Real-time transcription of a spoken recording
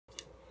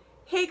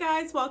Hey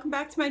guys, welcome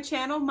back to my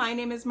channel. My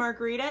name is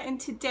Margarita and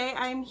today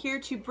I'm here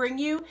to bring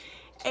you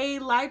a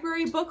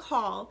library book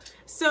haul.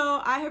 So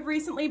I have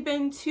recently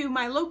been to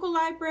my local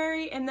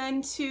library and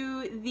then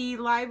to the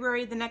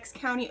library the next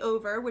county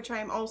over, which I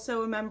am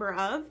also a member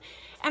of,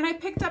 and I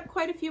picked up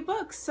quite a few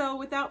books. So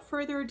without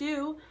further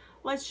ado,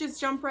 let's just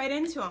jump right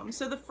into them.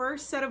 So the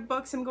first set of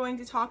books I'm going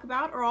to talk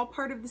about are all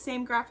part of the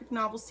same graphic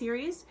novel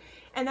series,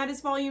 and that is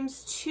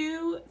volumes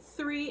 2,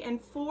 3,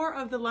 and 4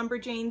 of the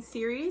Lumberjane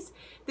series.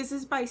 This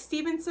is by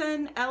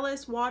Stevenson,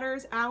 Ellis,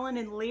 Waters, Allen,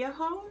 and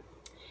Leaho.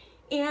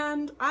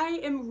 And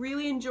I am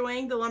really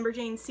enjoying the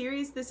Lumberjane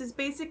series. This is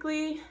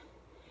basically,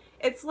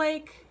 it's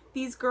like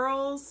these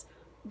girls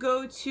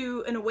go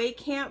to an away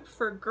camp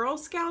for Girl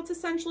Scouts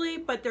essentially,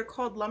 but they're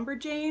called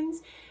Lumberjanes,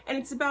 and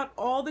it's about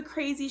all the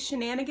crazy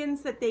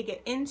shenanigans that they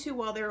get into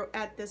while they're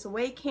at this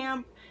away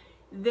camp.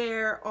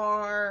 There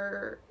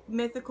are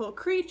mythical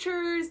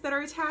creatures that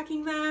are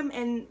attacking them,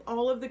 and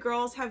all of the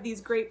girls have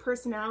these great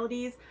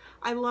personalities.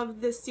 I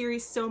love this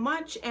series so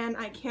much, and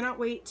I cannot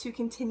wait to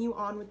continue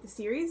on with the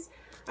series.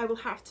 I will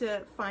have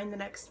to find the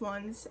next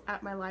ones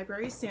at my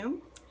library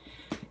soon.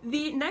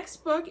 The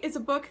next book is a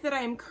book that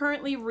I am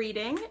currently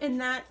reading, and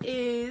that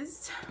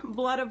is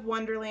Blood of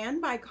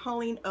Wonderland by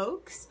Colleen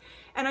Oakes.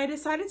 And I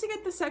decided to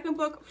get the second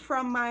book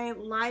from my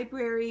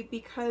library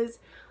because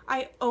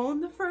I own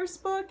the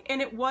first book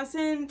and it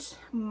wasn't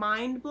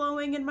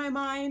mind-blowing in my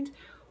mind,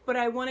 but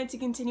I wanted to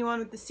continue on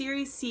with the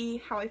series, see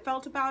how I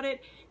felt about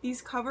it.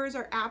 These covers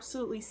are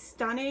absolutely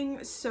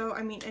stunning. So,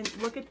 I mean, and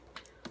look at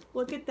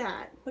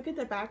that. Look at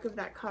the back of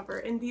that cover.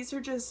 And these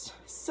are just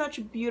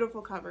such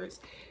beautiful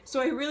covers.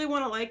 So I really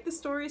want to like the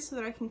story so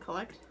that I can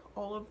collect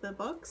all of the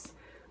books.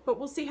 But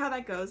we'll see how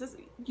that goes.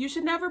 You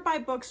should never buy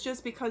books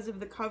just because of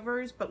the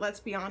covers, but let's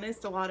be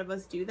honest, a lot of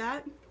us do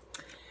that.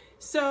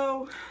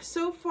 So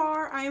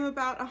far I am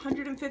about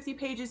 150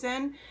 pages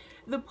in.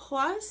 The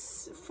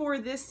plus for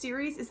this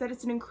series is that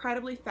it's an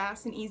incredibly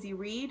fast and easy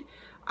read.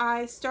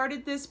 I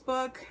started this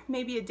book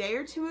maybe a day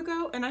or two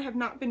ago, and I have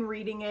not been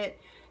reading it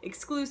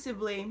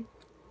exclusively,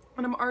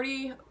 and I'm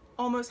already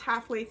almost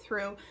halfway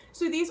through.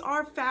 So these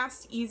are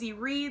fast, easy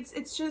reads.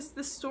 It's just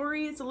the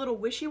story is a little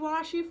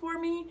wishy-washy for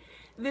me.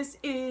 This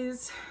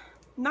is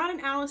not an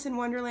Alice in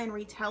Wonderland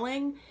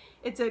retelling.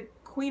 It's a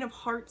Queen of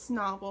Hearts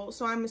novel,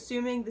 so I'm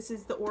assuming this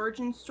is the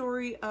origin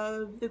story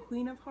of the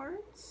Queen of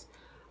Hearts.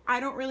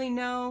 I don't really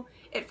know.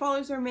 It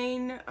follows our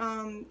main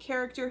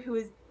character, who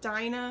is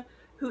Dinah,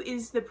 who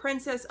is the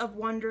Princess of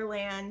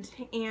Wonderland,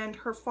 and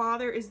her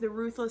father is the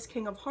ruthless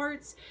King of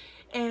Hearts,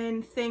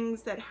 and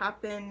things that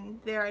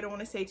happen there. I don't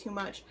want to say too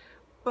much,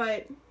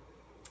 but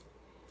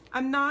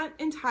I'm not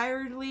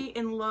entirely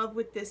in love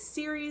with this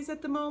series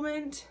at the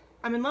moment.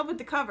 I'm in love with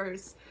the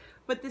covers,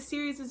 but the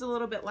series is a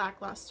little bit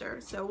lackluster,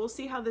 so we'll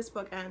see how this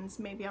book ends.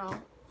 Maybe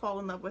I'll fall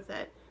in love with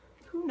it.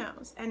 Who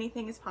knows?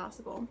 Anything is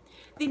possible.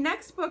 The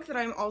next book that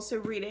I'm also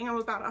reading, I'm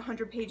about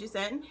 100 pages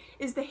in,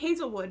 is The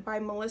Hazelwood by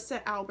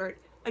Melissa Albert.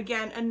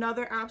 Again,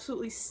 another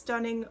absolutely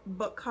stunning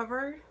book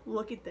cover.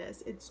 Look at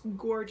this. It's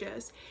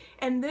gorgeous.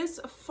 And this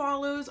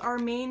follows our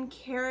main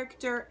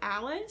character,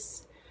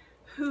 Alice,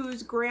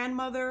 whose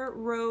grandmother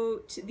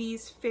wrote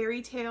these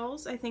fairy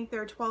tales. I think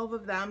there are 12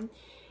 of them.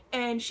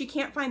 And she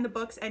can't find the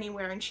books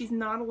anywhere, and she's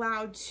not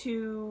allowed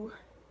to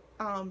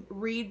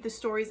read the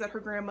stories that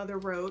her grandmother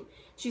wrote.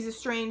 She's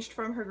estranged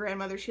from her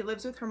grandmother. She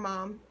lives with her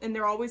mom, and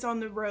they're always on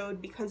the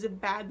road because of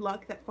bad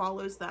luck that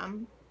follows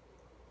them.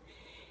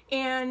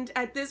 And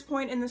at this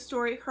point in the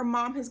story, her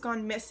mom has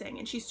gone missing,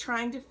 and she's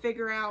trying to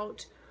figure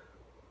out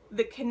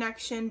the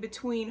connection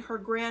between her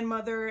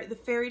grandmother, the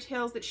fairy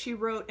tales that she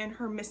wrote, and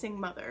her missing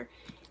mother.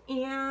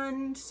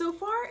 And so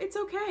far, it's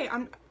okay.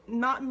 I'm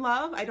not in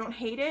love. I don't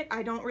hate it.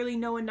 I don't really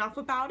know enough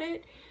about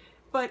it,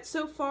 but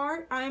so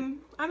far,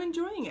 I'm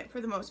enjoying it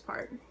for the most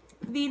part.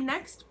 The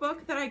next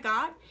book that I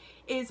got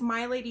is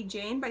My Lady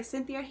Jane by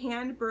Cynthia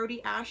Hand,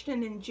 Brody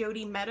Ashton, and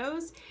Jody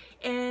Meadows.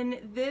 And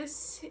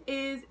this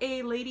is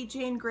a Lady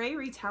Jane Grey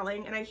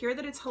retelling, and I hear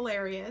that it's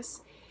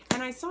hilarious.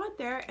 And I saw it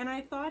there, and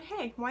I thought,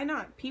 hey, why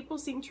not? People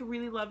seem to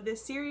really love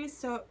this series,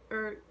 so,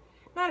 or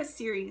not a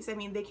series. I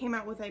mean, they came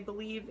out with, I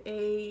believe,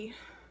 a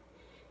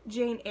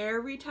Jane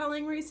Eyre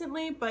retelling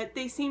recently, but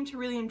they seem to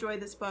really enjoy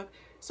this book.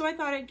 So I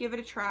thought I'd give it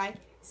a try,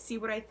 see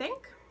what I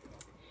think.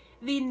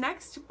 The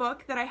next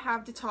book that I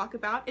have to talk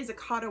about is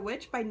Akata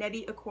Witch by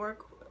Nnedi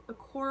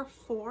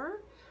Okorafor,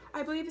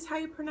 I believe is how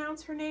you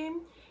pronounce her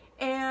name.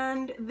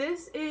 And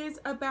this is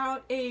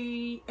about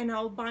an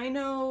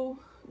albino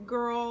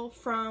girl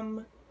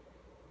from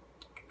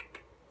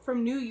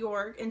New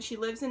York, and she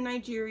lives in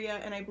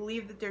Nigeria, and I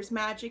believe that there's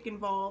magic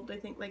involved. I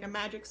think like a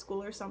magic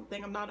school or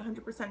something. I'm not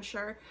 100%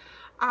 sure.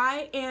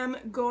 I am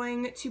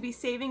going to be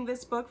saving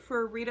this book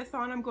for a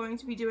readathon I'm going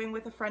to be doing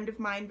with a friend of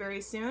mine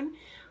very soon.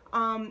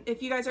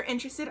 If you guys are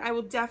interested, I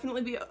will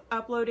definitely be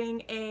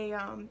uploading a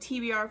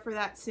TBR for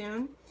that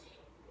soon.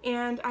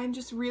 And I'm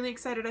just really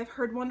excited. I've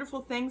heard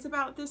wonderful things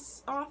about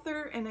this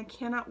author, and I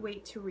cannot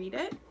wait to read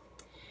it.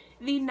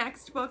 The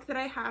next book that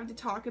I have to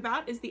talk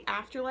about is The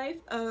Afterlife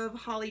of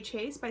Holly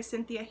Chase by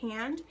Cynthia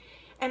Hand.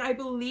 And I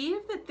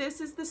believe that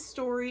this is the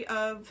story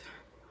of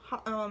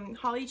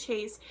Holly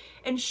Chase,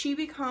 and she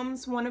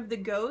becomes one of the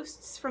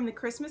ghosts from the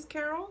Christmas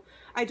Carol.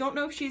 I don't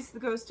know if she's the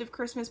ghost of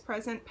Christmas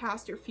present,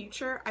 past, or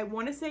future. I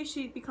want to say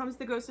she becomes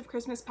the ghost of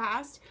Christmas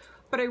past,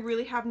 but I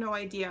really have no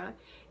idea.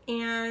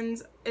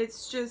 And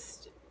it's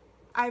just,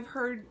 I've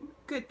heard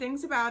good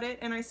things about it,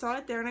 and I saw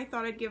it there and I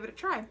thought I'd give it a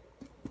try.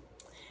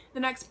 The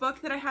next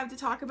book that I have to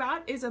talk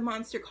about is A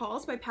Monster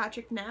Calls by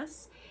Patrick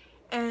Ness.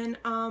 And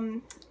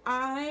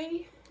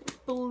I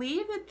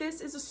believe that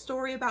this is a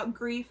story about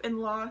grief and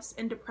loss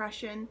and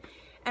depression,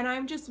 and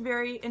I'm just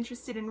very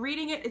interested in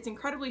reading it. It's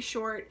incredibly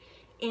short,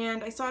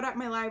 and I saw it at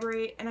my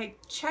library, and I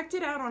checked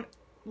it out on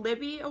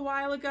Libby a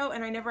while ago,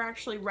 and I never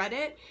actually read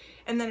it,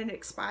 and then it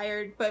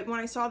expired. But when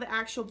I saw the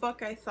actual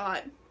book, I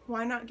thought,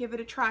 why not give it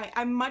a try?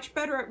 I'm much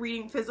better at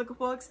reading physical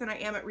books than I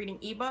am at reading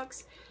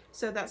ebooks,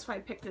 so that's why I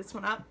picked this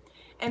one up.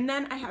 And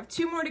then I have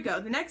two more to go.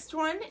 The next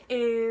one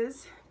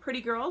is Pretty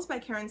Girls by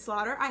Karin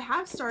Slaughter. I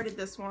have started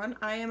this one.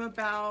 I am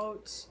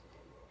about,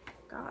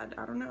 God,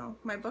 I don't know.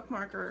 My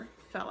bookmarker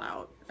fell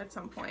out at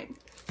some point.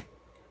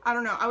 I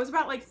don't know. I was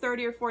about like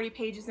 30 or 40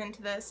 pages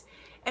into this,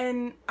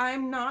 and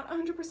I'm not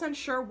 100%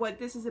 sure what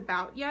this is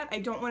about yet. I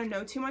don't want to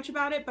know too much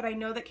about it, but I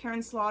know that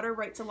Karin Slaughter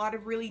writes a lot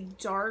of really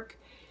dark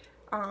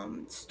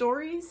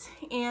stories,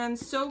 and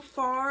so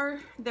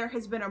far there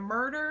has been a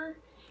murder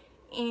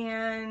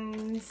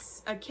and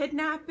a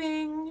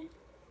kidnapping,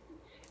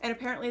 and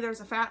apparently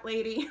there's a fat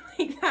lady.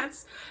 Like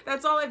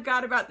that's all I've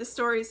got about the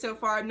story so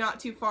far. I'm not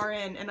too far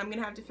in, and I'm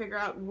gonna have to figure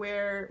out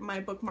where my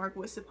bookmark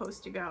was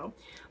supposed to go.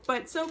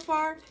 But so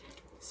far,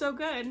 so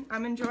good.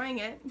 I'm enjoying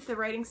it. The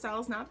writing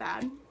style is not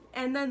bad.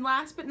 And then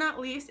last but not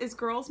least is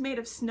Girls Made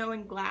of Snow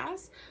and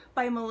Glass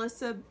by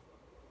Melissa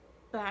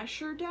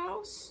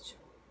Bashardoust.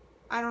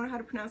 I don't know how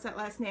to pronounce that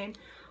last name.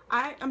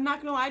 I'm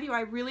not gonna lie to you,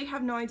 I really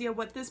have no idea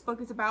what this book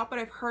is about, but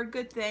I've heard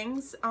good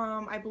things.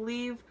 I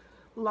believe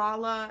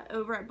Lala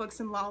over at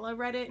Books and Lala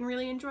read it and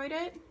really enjoyed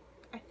it,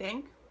 I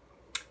think.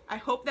 I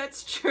hope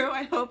that's true.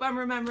 I hope I'm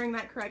remembering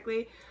that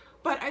correctly.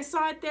 But I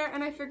saw it there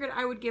and I figured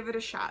I would give it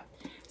a shot.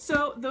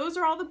 So those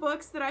are all the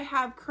books that I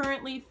have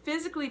currently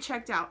physically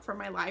checked out from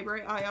my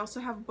library. I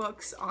also have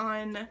books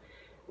on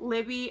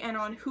Libby and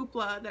on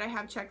Hoopla that I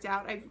have checked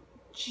out. I've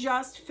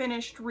just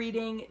finished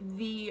reading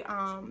the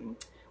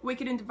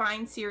Wicked and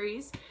Divine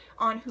series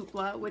on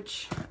Hoopla,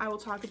 which I will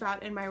talk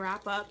about in my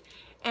wrap-up.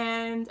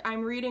 And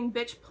I'm reading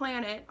Bitch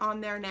Planet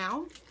on there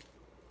now.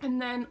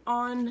 And then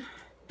on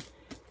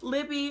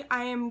Libby,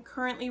 I am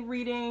currently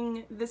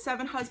reading The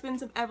Seven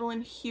Husbands of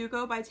Evelyn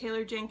Hugo by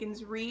Taylor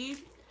Jenkins Reid.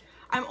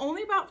 I'm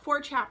only about 4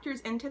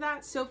 chapters into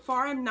that. So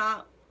far, I'm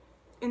not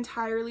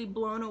entirely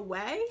blown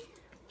away,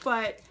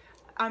 but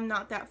I'm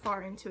not that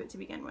far into it to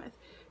begin with.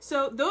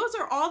 So those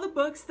are all the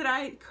books that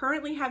I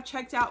currently have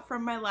checked out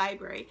from my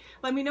library.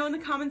 Let me know in the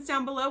comments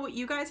down below what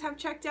you guys have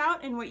checked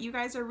out and what you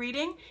guys are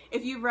reading.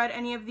 If you've read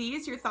any of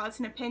these, your thoughts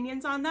and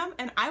opinions on them,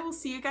 and I will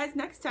see you guys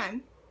next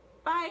time.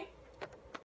 Bye!